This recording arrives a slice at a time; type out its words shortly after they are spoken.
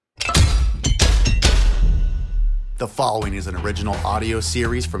The following is an original audio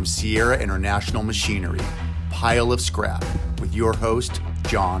series from Sierra International Machinery, Pile of Scrap, with your host,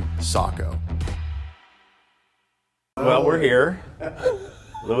 John Sacco. Well, we're here,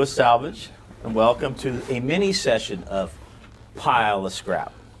 Lewis Salvage, and welcome to a mini session of Pile of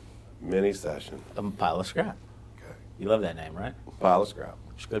Scrap. Mini session. Pile of Scrap. Okay. You love that name, right? Pile of Scrap.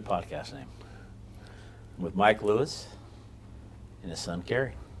 It's a good podcast name. With Mike Lewis and his son,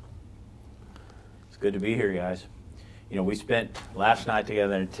 Kerry. It's good to be here, guys. You know, we spent last night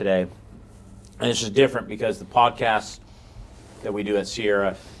together and today, and this is different because the podcasts that we do at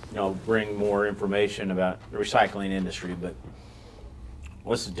Sierra, you know, bring more information about the recycling industry, but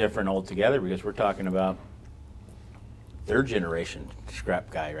this is different altogether because we're talking about third generation scrap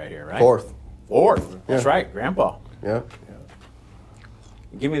guy right here, right? Fourth. That's right, Grandpa. Yeah.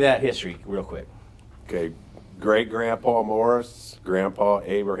 Give me that history real quick. Okay. Great Grandpa Morris, Grandpa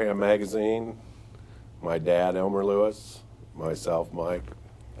Abraham Magazine, my dad Elmer Lewis, myself Mike,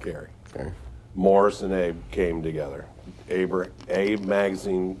 Gary. Okay. Morris and Abe came together. Abe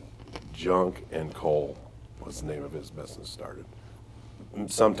Magazine, Junk and Coal was the name of his business started.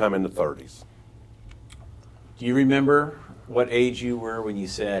 Sometime in the 30s. Do you remember what age you were when you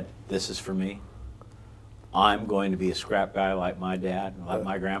said, "This is for me? I'm going to be a scrap guy like my dad, like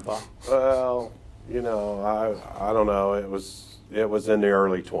my grandpa"? Well, you know, I don't know. It was in the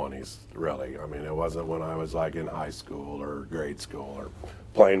early 20s, really. I mean, it wasn't when I was like in high school or grade school or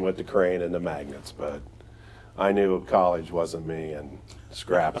playing with the crane and the magnets, but I knew college wasn't me and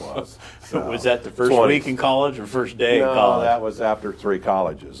scrap was. So, Was that the first 20s. week in college or first day in No, college? that was after 3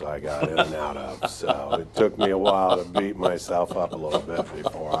 colleges I got in and out of. So it took me a while to beat myself up a little bit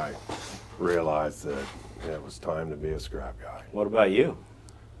before I realized that it was time to be a scrap guy. What about you?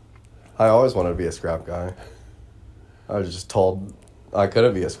 I always wanted to be a scrap guy. I was just told I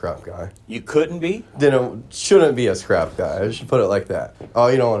couldn't be a scrap guy. You couldn't be? Shouldn't be a scrap guy. I should put it like that. Oh,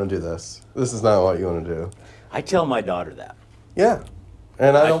 you don't want to do this. This is not what you want to do. I tell my daughter that. Yeah.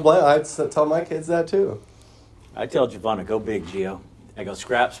 And I don't blame. I tell my kids that too. I tell Giovanna, go big, Gio. I go,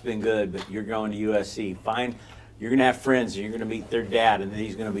 scrap's been good, but you're going to USC. You're going to have friends, and you're going to meet their dad, and then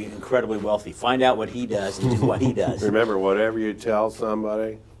he's going to be incredibly wealthy. Find out what he does and do what he does. Remember, whatever you tell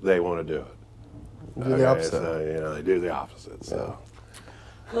somebody, they want to do it. Do the opposite. So, they do the opposite. So.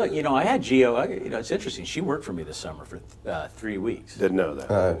 Look, you know, I had Gio. It's interesting. She worked for me this summer for 3 weeks. Didn't know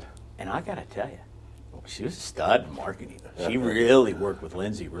that. And I got to tell you, she was a stud in marketing. She really worked with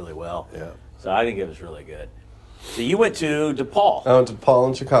Lindsay really well. Yeah. So I think it was really good. So you went to DePaul. I went to DePaul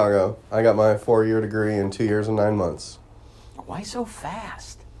in Chicago. I got my 4-year degree in 2 years and 9 months. Why so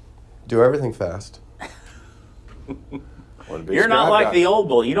fast? Do everything fast. You're not like the old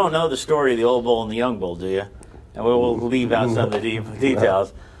bull. You don't know the story of the old bull and the young bull, do you? And we'll leave out some of the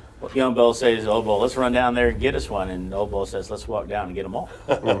details. Well, young bull says to the old bull, "Let's run down there and get us one." And the old bull says, "Let's walk down and get them all."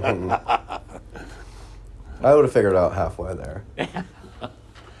 I would have figured it out halfway there. I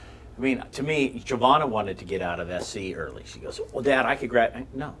mean, to me, Giovanna wanted to get out of SC early. She goes, "Well, Dad, I could grad."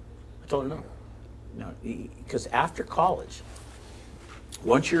 No. I told her no, because after college,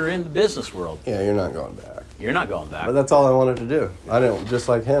 once you're in the business world, Yeah, you're not going back. you're not going back. But that's all I wanted to do. I didn't, just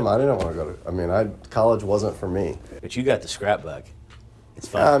like him, I didn't want to go to, college wasn't for me. But you got the scrap bug. It's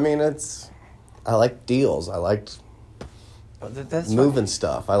fun. I mean, I liked deals. I liked That's moving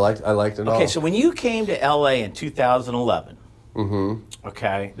stuff. I liked it all. Okay, so when you came to LA in 2011,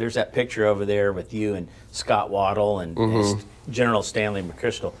 okay, there's that picture over there with you and Scott Waddle and General Stanley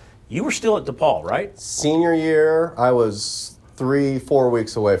McChrystal. You were still at DePaul, right? Senior year, I was 3-4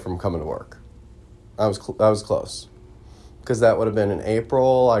 weeks away from coming to work. I was close. Because that would have been in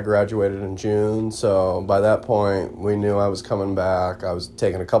April. I graduated in June. So by that point, we knew I was coming back. I was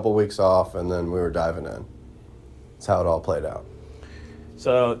taking a couple weeks off, and then we were diving in. That's how it all played out.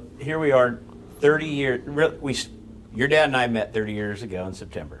 So here we are, 30 years. Your dad and I met 30 years ago in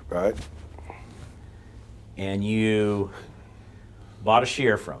September. Right? And you bought a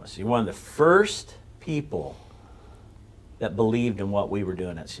share from us. You're one of the first people that believed in what we were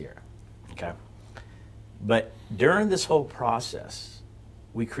doing at Sierra. Okay? But during this whole process,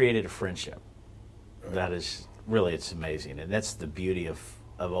 we created a friendship. That is really, it's amazing. And that's the beauty of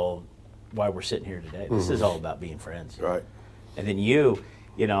all why we're sitting here today. This is all about being friends. Right. And then you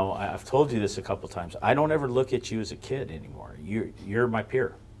know, I've told you this a couple times. I don't ever look at you as a kid anymore. You're my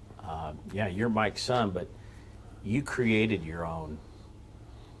peer. Yeah, you're Mike's son, but you created your own,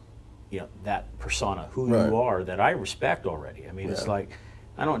 that persona, who you are, that I respect already. I mean, it's like,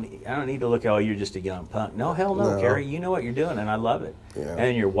 I don't need to look, you're just a young punk. No, hell no, Kerry. You know what you're doing, and I love it. Yeah.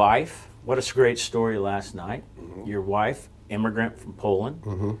 And your wife, what a great story last night. Your wife, immigrant from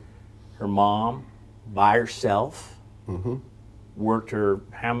Poland. Her mom, by herself. Mm-hmm. Worked her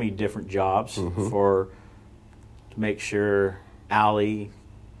how many different jobs Mm-hmm. to make sure Allie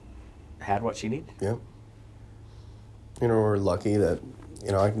had what she needed. Yeah. You know, we're lucky that,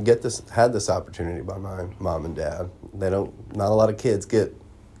 you know, I can had this opportunity by my mom and dad. Not a lot of kids get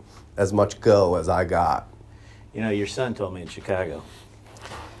as much go as I got. You know, your son told me in Chicago,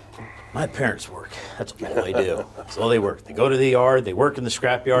 my parents work. That's all they do. That's all they work. They go to the yard, they work in the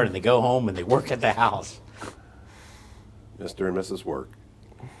scrap yard, and they go home and they work at the house. Mr. and Mrs. Work.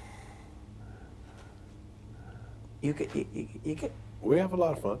 You could. We have a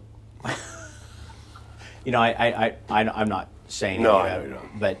lot of fun. You know, I'm not saying No, any I of know it, you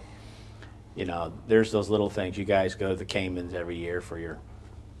don't. but you know, there's those little things. You guys go to the Caymans every year for your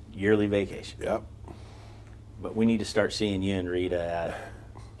yearly vacation, Yep. but we need to start seeing you and Rita at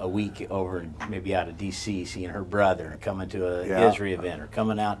a week over, maybe out of D.C., seeing her brother, and coming to a Yeah. ISRI event, or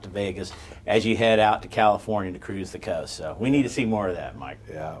coming out to Vegas as you head out to California to cruise the coast. So we need to see more of that, Mike.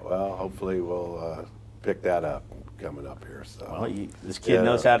 Yeah. Well, hopefully we'll pick that up coming up here. So. Well, this kid Yeah.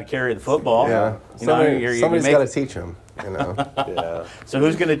 knows how to carry the football. Yeah. You know, Somebody's make- got to teach them, you know. Yeah. So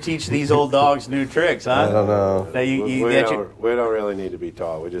who's going to teach these old dogs new tricks, huh? I don't know. Now you we, get don't, we don't really need to be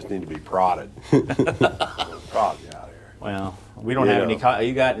taught. We just need to be prodded. Prodded out here. Well, we don't You have know. any.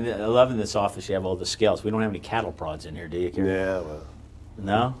 You got. I love in this office. You have all the scales. We don't have any cattle prods in here, do you? Kerry? Yeah. Well,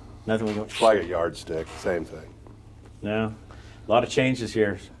 No, nothing. We go. it's like a yardstick. Same thing. No, a lot of changes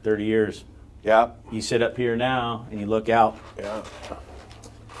here. 30 years. Yep. You sit up here now and you look out. Yeah.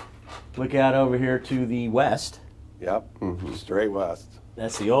 Look out over here to the west. Yep. Straight west.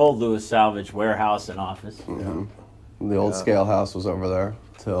 That's the old Lewis Salvage warehouse and office. Yeah. The old Yeah. scale house was over there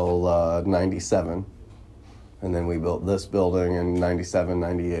till 97. And then we built this building in 97,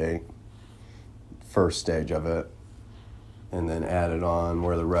 98. First stage of it. And then added on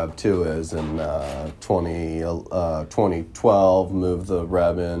where the Rev 2 is in 2012, moved the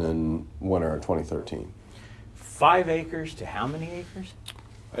Rev in winter of 2013. 5 acres to how many acres?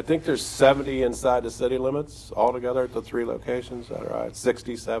 I think there's 70 inside the city limits altogether at the 3 locations. Is that right?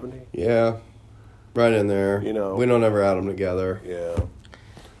 60, 70? Yeah, right in there. You know. We don't ever add them together. Yeah.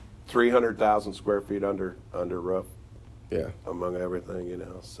 300,000 square feet under roof Yeah. among everything, you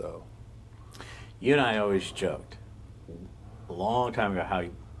know, so. You and I always joked a long time ago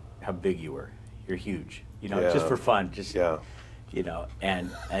how big you were. You're huge. You know, Yeah. just for fun. Just Yeah. you know,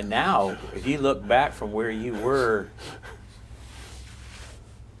 and now if you look back from where you were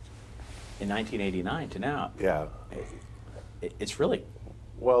in 1989 to now, Yeah. it's really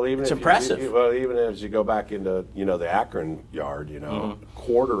Well, even It's if impressive. Even as you go back into, you know, the Akron yard, you know,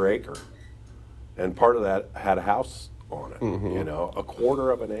 quarter acre, and part of that had a house on it. You know, a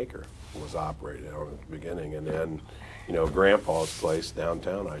quarter of an acre was operated on at the beginning, and then, you know, Grandpa's place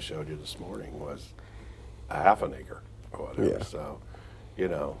downtown I showed you this morning was a half an acre or whatever. Yeah. So, you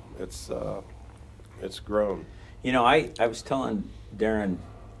know, it's grown. You know, I was telling Darren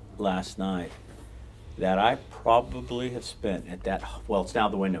last night that I probably have spent at that, well, it's now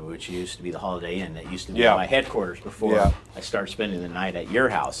the Wyndham, which used to be the Holiday Inn. That used to be Yeah. my headquarters before Yeah. I started spending the night at your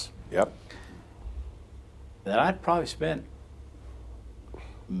house. Yep. That I'd probably spent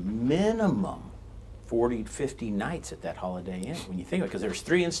minimum 40 to 50 nights at that Holiday Inn when you think of it, because there was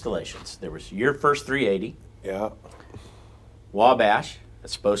 3 installations. There was your first 380, Yeah. Wabash at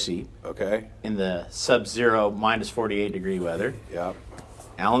Sposeep Okay. in the sub-zero minus 48 degree weather, Yep.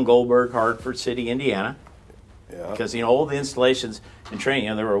 Alan Goldberg, Hartford City, Indiana, Yeah. because, you know, all the installations and training, you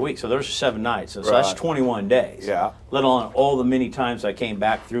know, there were a week, so those are 7 nights, so that's Right. 21 days. Yeah. Let alone all the many times I came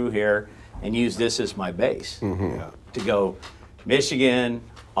back through here and used this as my base Yeah. to go Michigan,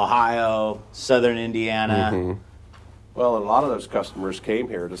 Ohio, Southern Indiana. Well, and a lot of those customers came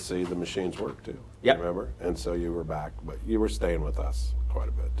here to see the machines work too. Yep. Remember? And so you were back, but you were staying with us quite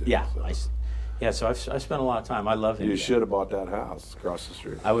a bit too. Yeah, so. so I spent a lot of time. I love You Indiana. should have bought that house across the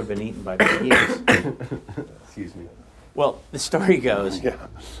street. I would have been eaten by mosquitoes. Excuse me. Well, the story goes, Yeah.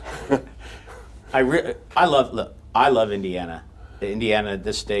 I love Indiana. Indiana,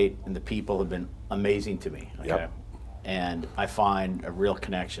 this state, and the people have been amazing to me. Okay? Yep. And I find a real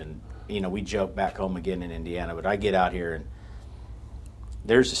connection. You know, we joke back home again in Indiana, but I get out here and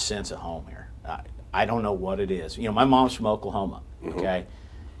there's a sense of home here. I don't know what it is. You know, my mom's from Oklahoma, okay?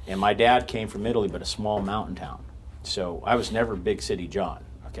 And my dad came from Italy, but a small mountain town. So I was never Big City John,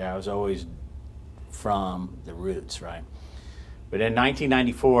 okay? I was always from the roots, right? But in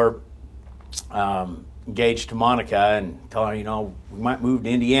 1994, engaged to Monica and told her, you know, we might move to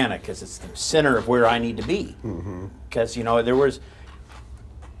Indiana because it's the center of where I need to be. Because, you know, there was,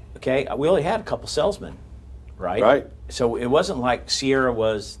 okay, we only had a couple salesmen right? Right. So it wasn't like Sierra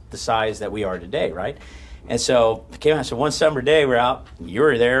was the size that we are today, right? And so it came out. So one summer day, we're out. You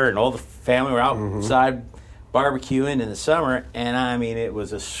were there, and all the family were outside barbecuing in the summer. And I mean, it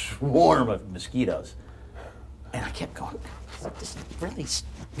was a swarm of mosquitoes. And I kept going, this really,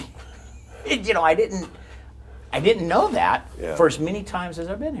 you know, I didn't know that for as many times as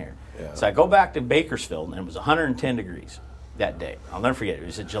I've been here. Yeah. So I go back to Bakersfield, and it was 110 degrees that day. I'll never forget it. It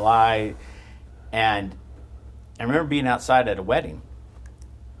was in July, and I remember being outside at a wedding,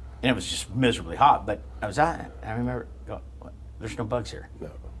 and it was just miserably hot. But I was out, and I remember going, "What? There's no bugs here.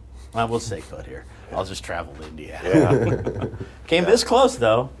 No. Well, we'll stay put here. I'll just travel to Indiana." Yeah. Came this close,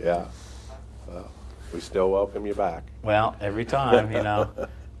 though. Yeah. Well, we still welcome you back. Well, every time, you know.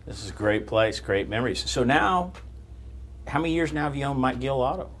 This is a great place, great memories. So now, how many years now have you owned Mike Gill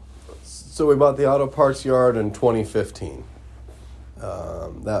Auto? So we bought the auto parts yard in 2015.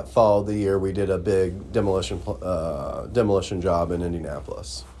 That followed the year we did a big demolition job in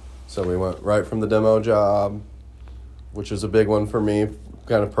Indianapolis. So we went right from the demo job, which is a big one for me,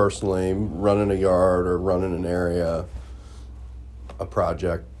 kind of personally, running a yard or running an area, a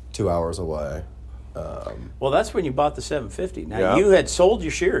project 2 hours away. Well, that's when you bought the 750. Now, Yeah. you had sold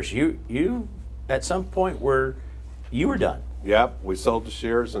your shears. You at some point you were done. Yep, we sold the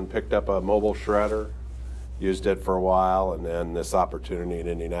shears and picked up a mobile shredder, used it for a while, and then this opportunity in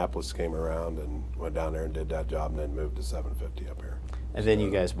Indianapolis came around and went down there and did that job and then moved to 750 up here. And then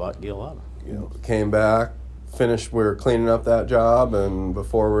you guys bought Gill Auto. You know, Came back, finished, we were cleaning up that job, and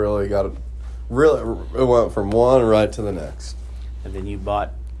before we really got it, it went from one right to the next. And then you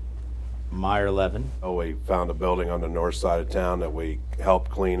bought Meyer Levin. we found a building on the north side of town that we helped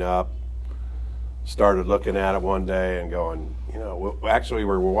clean up. Started looking at it one day and going, you know, we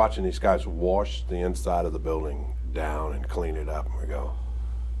were watching these guys wash the inside of the building down and clean it up, and we go,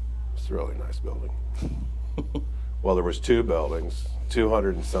 it's a really nice building. Well, there was two buildings,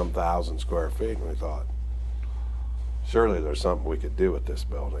 200 and some thousand square feet, and we thought, surely there's something we could do with this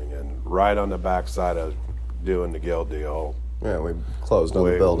building. And right on the backside of doing the Gill deal, Yeah, we closed on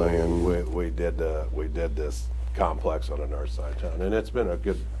the building, and we did this complex on the north side of town, and it's been a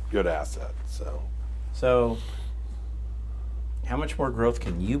good asset. So, how much more growth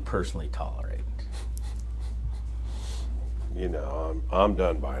can you personally tolerate? You know, I'm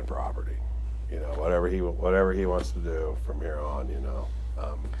done buying property. You know, whatever he wants to do from here on, you know,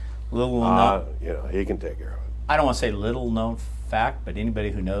 you know, he can take care of it. I don't want to say little known fact, but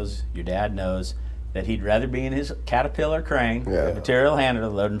anybody who knows your dad knows that he'd rather be in his Caterpillar crane, material handler,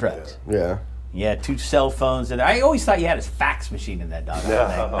 loading trucks. yeah. He had 2 cell phones, and I always thought you had his fax machine in that dog.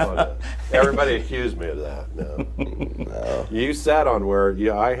 No. Everybody accused me of that. No. No. You sat on where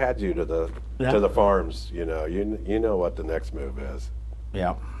I had you to the farms. You know, you know what the next move is.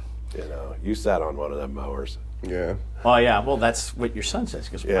 Yeah. You know, you sat on one of them mowers. Yeah. Oh yeah. Well, that's what your son says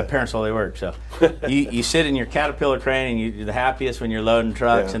because my parents all they work. So you sit in your Caterpillar crane and you're the happiest when you're loading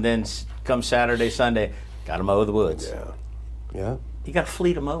trucks, and then come Saturday, Sunday, got to mow the woods. Yeah. Yeah. You got a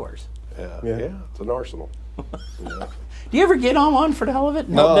fleet of mowers. Yeah. It's an arsenal. Do you ever get on one for the hell of it?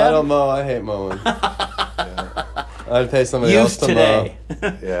 No, Dad? I don't mow. I hate mowing. I'd pay somebody else to today.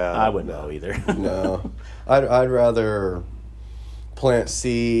 Yeah. I wouldn't know either. mow. No. I'd rather plant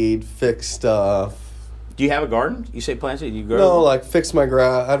seed, fix stuff. Do you have a garden? You say plant seed? You grow? No, like fix my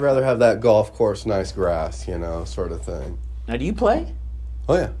grass. I'd rather have that golf course, nice grass, you know, sort of thing. Now, do you play?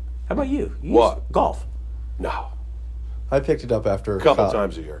 Oh, yeah. How about you? What? Golf. No. I picked it up after A couple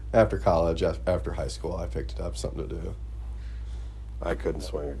times a year. After college, after high school, I picked it up, something to do. I couldn't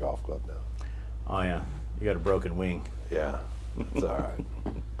swing a golf club now. Oh yeah, you got a broken wing. Yeah. It's all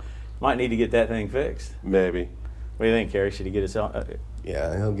right. Might need to get that thing fixed. Maybe. What do you think, Kerry? Should he get his own?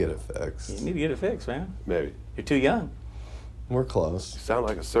 Yeah, he'll get it You fixed. need to get it fixed, man. Maybe. You're too young. We're close. You sound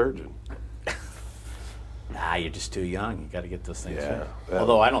like a surgeon. Nah, you're just too young. You got to get those things Yeah. fixed.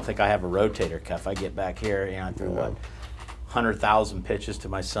 Although I don't think I have a rotator cuff. I get back here, you know, I threw 100,000 pitches to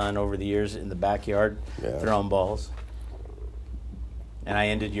my son over the years in the backyard, throwing balls. And I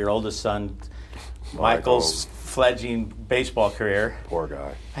ended your oldest son, Michael's fledgling baseball career. Poor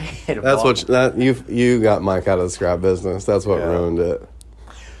guy. I hit a That's ball. you got Mike out of the scrap business. That's what ruined it.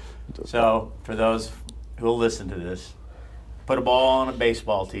 So, for those who will listen to this, put a ball on a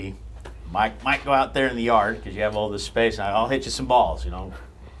baseball tee. Mike might go out there in the yard because you have all this space. And I'll hit you some balls, you know.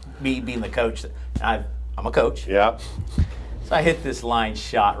 Me being the coach, I'm a coach. Yeah. So I hit this line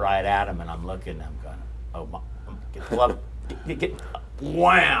shot right at him, and I'm looking, and I'm going, oh, get the glove, get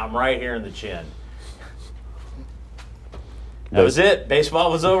wham, right here in the chin. That was it.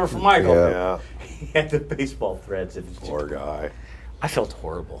 Baseball was over for Michael. Yeah. He had the baseball threads in his chin. Poor guy. I felt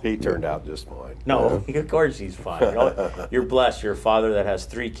horrible. He turned out just fine. No, of course he's fine. You're blessed. You're a father that has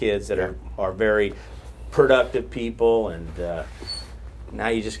 3 kids that are very productive people, and now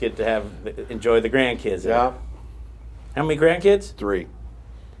you just get to enjoy the grandkids. Yeah. How many grandkids? 3.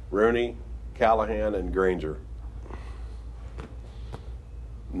 Rooney, Callahan, and Granger.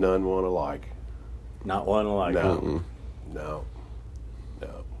 None one alike. Not one alike. No. Mm-mm. No.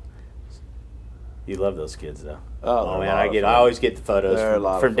 You love those kids, though. Oh, Man, I always get the photos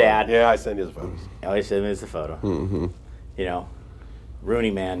from Dad. Yeah, I send you the photos. I always send him the photo. Mm-hmm. You know,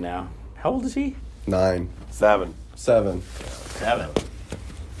 Rooney man now. How old is he? 9. 7. 7. 7.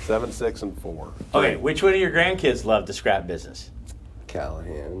 7, 6, and 4. Okay, which one of your grandkids love the scrap business?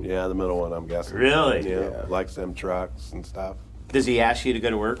 Callahan. Yeah, the middle one, I'm guessing. Really? Yeah. Likes them trucks and stuff. Does he ask you to go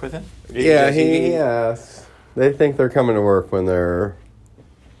to work with him? Yeah, he asks. They think they're coming to work when they're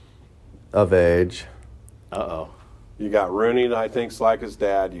of age. Uh-oh. You got Rooney that I think's like his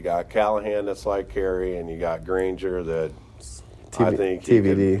dad. You got Callahan that's like Kerry, and you got Granger that I think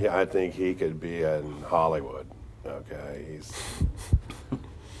TBD. I think he could be in Hollywood. Okay,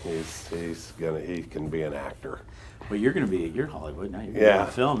 he can be an actor. Well, you're Hollywood now. You're going to be Yeah.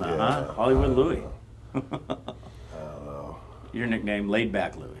 on film now, Yeah. huh? Hollywood Louie. I don't know. Your nickname, Laid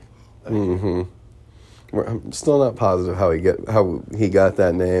Back Louie. Mm-hmm. I'm still not positive how he got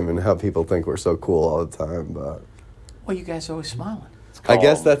that name and how people think we're so cool all the time, but Well, you guys are always smiling. I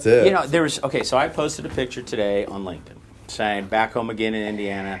guess that's it. You know, so I posted a picture today on LinkedIn saying, back home again in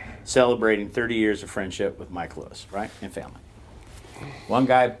Indiana, celebrating 30 years of friendship with Mike Lewis, right, and family. One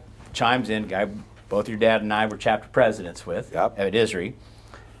guy chimes in, both your dad and I were chapter presidents with, Yep. at ISRI,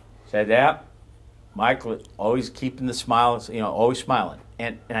 said, yeah, Mike always keeping the smiles, always smiling.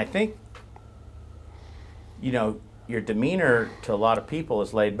 And I think, your demeanor to a lot of people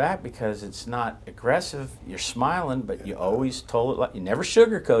is laid back because it's not aggressive. You're smiling, but you always told it you never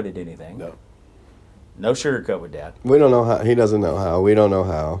sugarcoated anything. No. No sugarcoat with Dad. We don't know how. He doesn't know how. We don't know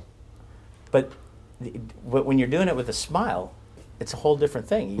how. But when you're doing it with a smile, it's a whole different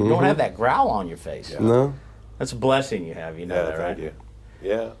thing. You don't have that growl on your face. Yeah. No. That's a blessing you have. You know that, right? Thank you.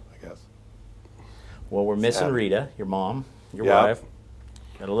 Yeah, I guess. Well, we're missing Sad. Rita, your mom, your Yeah. wife.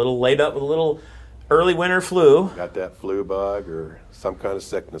 Got a little laid up with a little early winter flu. Got that flu bug or some kind of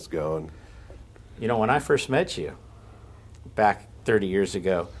sickness going. When I first met you back 30 years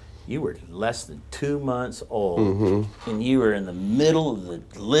ago, you were less than 2 months old, and you were in the middle of the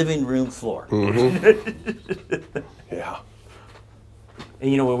living room floor. Yeah.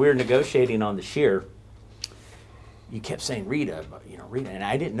 And when we were negotiating on the shear, you kept saying Rita, Rita, and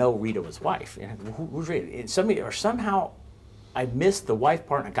I didn't know Rita was wife. Who's Rita? And somehow I missed the wife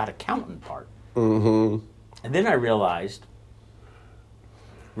part and I got accountant part. Mm-hmm. And then I realized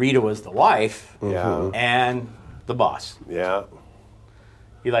Rita was the wife Yeah. and the boss. Yeah.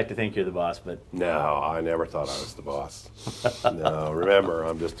 You like to think you're the boss, but No, I never thought I was the boss. No, remember,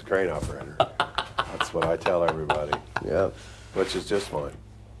 I'm just a crane operator. That's what I tell everybody, Yep. which is just fine.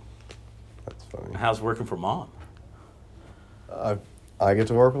 That's funny. how's working for Mom? I get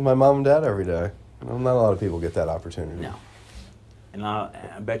to work with my mom and dad every day. Well, not a lot of people get that opportunity. No. And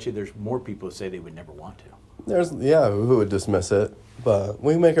I bet you there's more people who say they would never want to. Who would dismiss it, but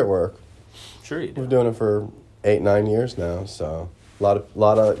we make it work. Sure you do. We've been doing it for 8-9 years now, so a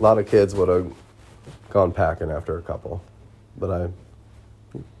lot of kids would have gone packing after a couple, but I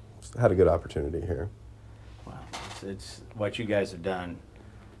had a good opportunity here. Wow. It's what you guys have done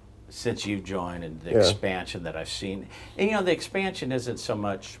since you've joined and the Yeah. expansion that I've seen. And the expansion isn't so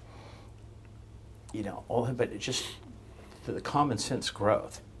much, but it's just the common sense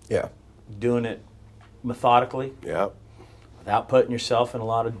growth. Yeah. Doing it methodically, Yeah. without putting yourself in a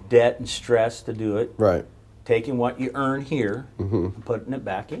lot of debt and stress to do it. Right. Taking what you earn here and putting it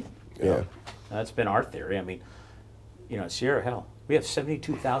back in. Yeah. That's been our theory. I mean, at Sierra, hell, we have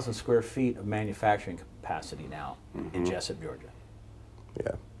 72,000 square feet of manufacturing capacity now in Jessup, Georgia.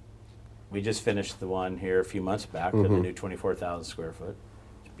 Yeah. We just finished the one here a few months back, the new 24,000 square foot.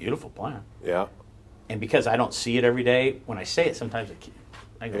 It's a beautiful plant. Yeah. And because I don't see it every day, when I say it, sometimes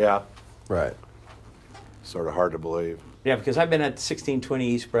I go, Yeah. Right. Sort of hard to believe. Yeah, because I've been at 1620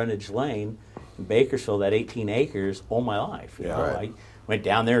 East Brundage Lane in Bakersfield, that 18 acres, all my life. You Yeah. know? Right. I went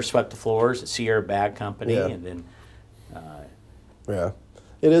down there, swept the floors at Sierra Bag Company, Yeah. and then Yeah.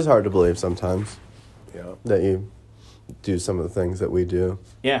 It is hard to believe sometimes Yeah. that you do some of the things that we do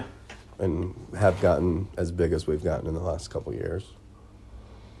yeah, and have gotten as big as we've gotten in the last couple of years.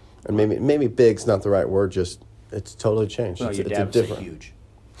 And maybe big's not the right word, just it's totally changed. well, it's your it's dad a was so different. huge.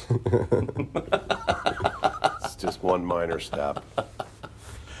 It's just one minor step.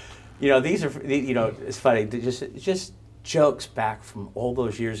 These are, it's funny. Just jokes back from all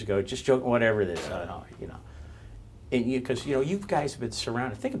those years ago, just joking, whatever it is, I don't know, And because, you guys have been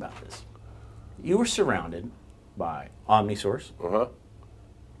surrounded, think about this. You were surrounded by Omnisource. Uh-huh.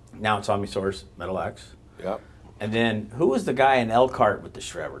 Now it's Omnisource Metal X. Yep. And then who was the guy in Elkhart with the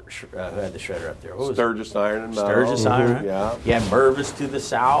shredder? Who had the shredder up there? What was Sturgis Iron and Metal. Sturgis Iron. Yeah. You had Mervis to the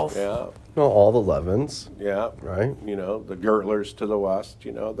south. Yeah. No, all the Levins. Yeah. Right. The Gertlers to the west,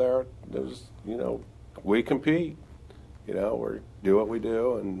 there's, we compete. We do what we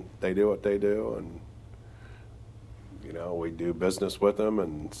do, and they do what they do, and, we do business with them,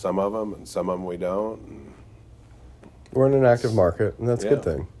 and some of them we don't. And We're in an active market, and that's a good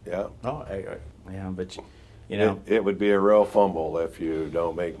thing. Yeah. Oh, but It would be a real fumble if you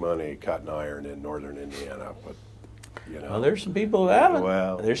don't make money cutting iron in northern Indiana, but, Well, there's some people who haven't.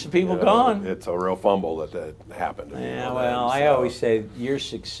 Well, there's some people gone. It's a real fumble that happened. Yeah, well, I always say your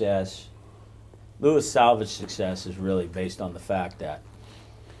success, Lewis Salvage success, is really based on the fact that,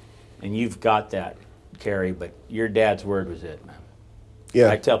 and you've got that, Kerry, but your dad's word was it, man. Yeah.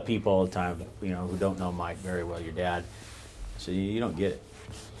 I tell people all the time, who don't know Mike very well, your dad, so you don't get it.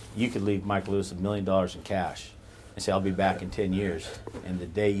 You could leave Mike Lewis $1 million in cash and say, I'll be back in 10 years. And the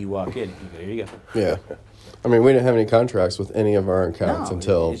day you walk in, you go, here you go. Yeah. I mean, we didn't have any contracts with any of our accounts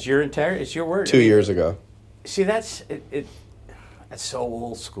until it's your word. 2 years ago. See, that's so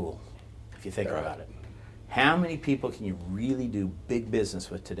old school, if you think about it. How many people can you really do big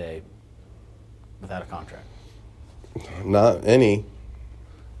business with today without a contract? Not any,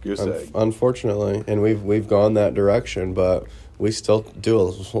 Goose egg. unfortunately, and we've gone that direction, but we still do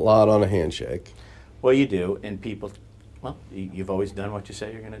a lot on a handshake. Well, you do, and people, you've always done what you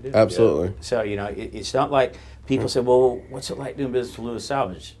say you're going to do. Absolutely. Yeah. So, it's not like people say, well, what's it like doing business with Lewis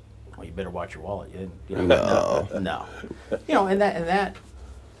Salvage? Well, you better watch your wallet. No. No. And that.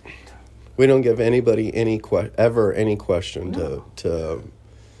 We don't give anybody any question to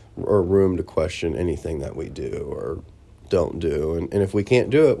or room to question anything that we do or don't do. And if we can't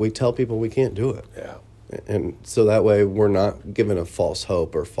do it, we tell people we can't do it. Yeah. And so that way we're not given a false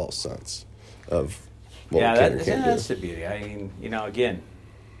hope or false sense of what we can and can't that's do. the beauty. I mean, again,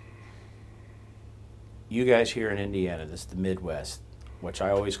 you guys here in Indiana, this is the Midwest, which I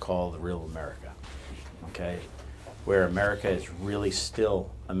always call the real America, okay? Where America is really still,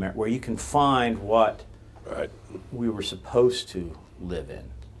 where you can find what we were supposed to live in,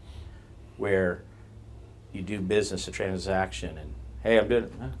 where you do business, a transaction, and hey, I'm doing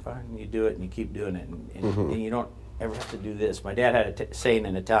it. Fine, and you do it, and you keep doing it, and you don't ever have to do this. My dad had a saying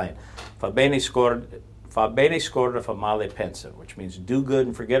in Italian, fa bene scorda fa male pensa, which means do good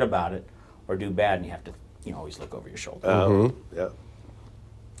and forget about it, or do bad and you have to always look over your shoulder. Yeah.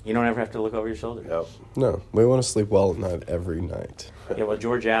 You don't ever have to look over your shoulder. Yep. No, we want to sleep well at night every night. Yeah, well,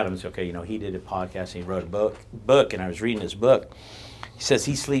 George Adams, he did a podcast and he wrote a book, and I was reading his book. He says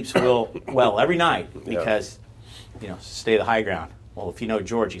he sleeps well every night because, stay the high ground. Well, if you know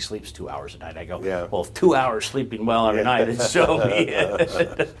George, he sleeps 2 hours a night. I go, well, if 2 hours sleeping well every night, then show me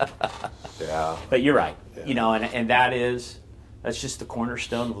it. Yeah. But you're right. Yeah. And that's just the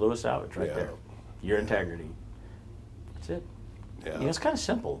cornerstone of Lewis Salvage right there. Your integrity. That's it. Yeah. It's kind of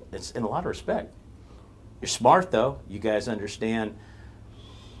simple. It's in a lot of respect. You're smart, though. You guys understand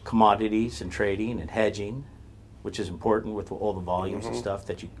commodities and trading and hedging, which is important with all the volumes and stuff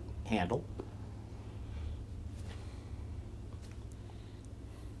that you handle.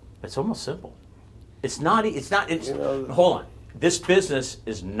 It's almost simple. Hold on. This business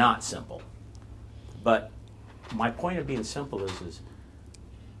is not simple. But my point of being simple is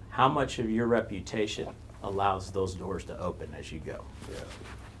how much of your reputation allows those doors to open as you go. Yeah.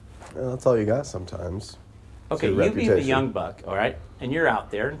 Well, that's all you got sometimes. Okay, you being the young buck, all right, and you're out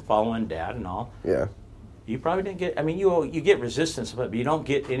there and following Dad and all. Yeah. You probably didn't get. I mean, you get resistance, but you don't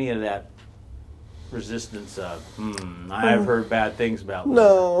get any of that resistance of. I've heard bad things about.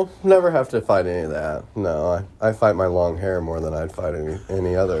 No, never have to fight any of that. No, I fight my long hair more than I'd fight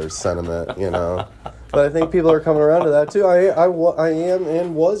any other sentiment, But I think people are coming around to that too. I am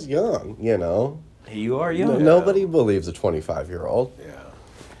and was young, You are young. Nobody believes a 25-year-old. Yeah.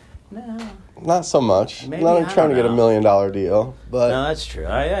 No. Not so much. Maybe, Not I trying to don't get $1 know. million deal, but No, that's true.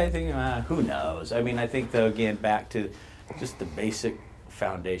 I think, who knows? I mean, I think, though, again, back to just the basic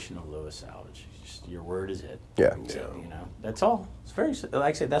foundation of Lewis Salvage. Just your word is it. yeah. That's all. It's very,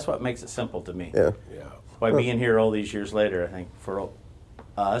 like I said, that's what makes it simple to me. Yeah. Yeah. By being here all these years later, I think, for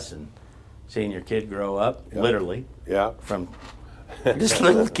us and seeing your kid grow up, literally, Yeah. from this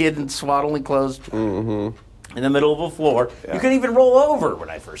little kid in swaddling clothes in the middle of a floor. Yeah. You couldn't even roll over when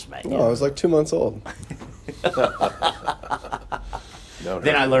I first met you. No, I was like 2 months old. No,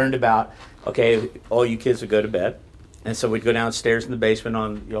 Then I learned about, okay, all you kids would go to bed. And so we'd go downstairs in the basement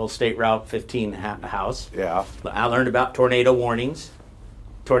on the old State Route 15 house. Yeah. I learned about tornado warnings.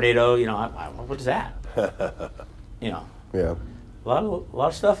 Tornado, what is that? Yeah. A lot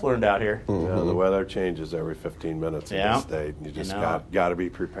of stuff learned out here. Yeah, the weather changes every 15 minutes in Yeah. the state. And you just You know. got to be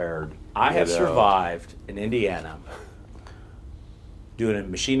prepared. I have survived in Indiana doing a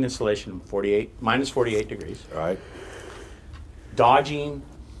machine installation minus 48 degrees, Right? dodging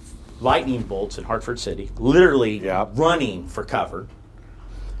lightning bolts in Hartford City, literally Yeah. running for cover,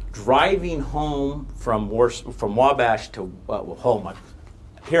 driving home from Wabash to home.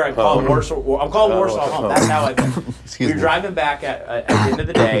 Here I call Warsaw. I'm calling Warsaw home. That's how I. We were driving back at the end of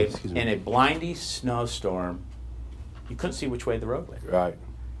the day in a blindy snowstorm. You couldn't see which way the road went, Right.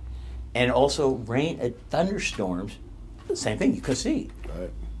 and also thunderstorms. Same thing. You couldn't see. Right.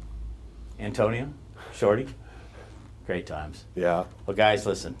 Antonio, Shorty, great times. Yeah. Well, guys,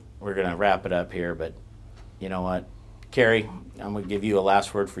 listen, we're going to wrap it up here, but you know what? Carrie, I'm going to give you a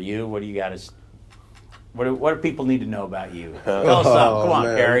last word for you. What do you got what do people need to know about you? Tell us something. Come on,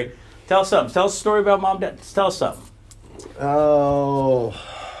 man. Carrie. Tell us something. Tell us a story about Mom, Dad. Tell us something. Oh,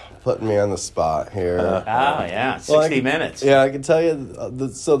 putting me on the spot here. Yeah, 60 Well, minutes. Yeah, I can tell you.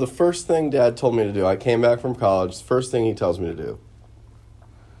 So the first thing Dad told me to do, I came back from college. The first thing he tells me to do,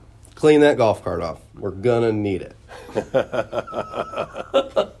 clean that golf cart off. We're gonna need it. That's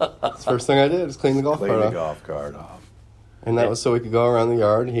the first thing I did is clean the golf Clean cart the off. golf cart off. And that was so we could go around the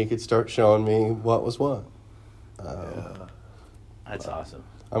yard and he could start showing me what was what. That's awesome.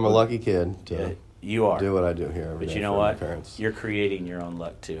 I'm a lucky kid to Yeah, you are. do what I do here every But day you know for what? my parents. You're creating your own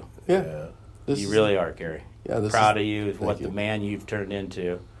luck, too. Yeah. Yeah. This You is- really are, Gary. Yeah, this Proud is- of you, thank what you. the man you've turned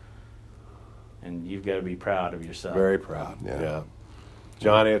into. And you've got to be proud of yourself. Very proud. Yeah. Yeah.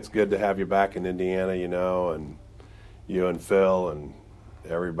 Johnny, it's good to have you back in Indiana, and you and Phil and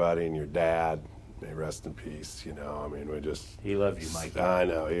everybody and your dad. May rest in peace, I mean, we just... He loved you, Mike. I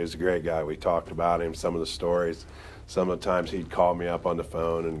know. He was a great guy. We talked about him, some of the stories. Some of the times he'd call me up on the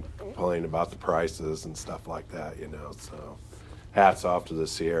phone and complain about the prices and stuff like that, So hats off to the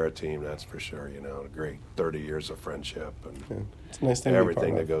Sierra team, that's for sure, A great 30 years of friendship and It's a nice thing to be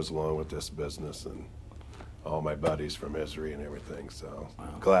everything part that of. goes along with this business and all my buddies from Israel and everything. So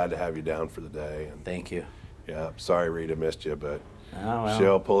glad to have you down for the day. And Thank you. yeah, sorry Rita missed you, but Oh, well.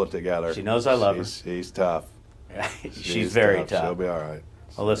 she'll pull it together. She knows I love her. She's tough. She's very tough. She'll be all right.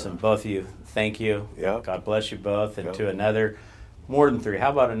 Well, listen, both of you, thank you. Yeah. God bless you both. And Yeah. to another, more than 3, how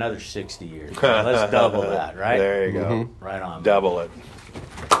about another 60 years? Let's double that, right? There you go. Right on. Double it.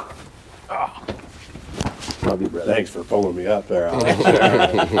 Love you, brother. Thanks for pulling me up there.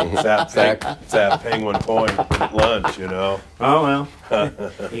 It's that Penguin Point lunch, Oh, well.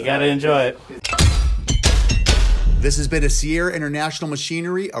 You got to enjoy it. This has been a Sierra International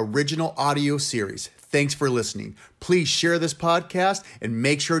Machinery original audio series. Thanks for listening. Please share this podcast and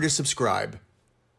make sure to subscribe.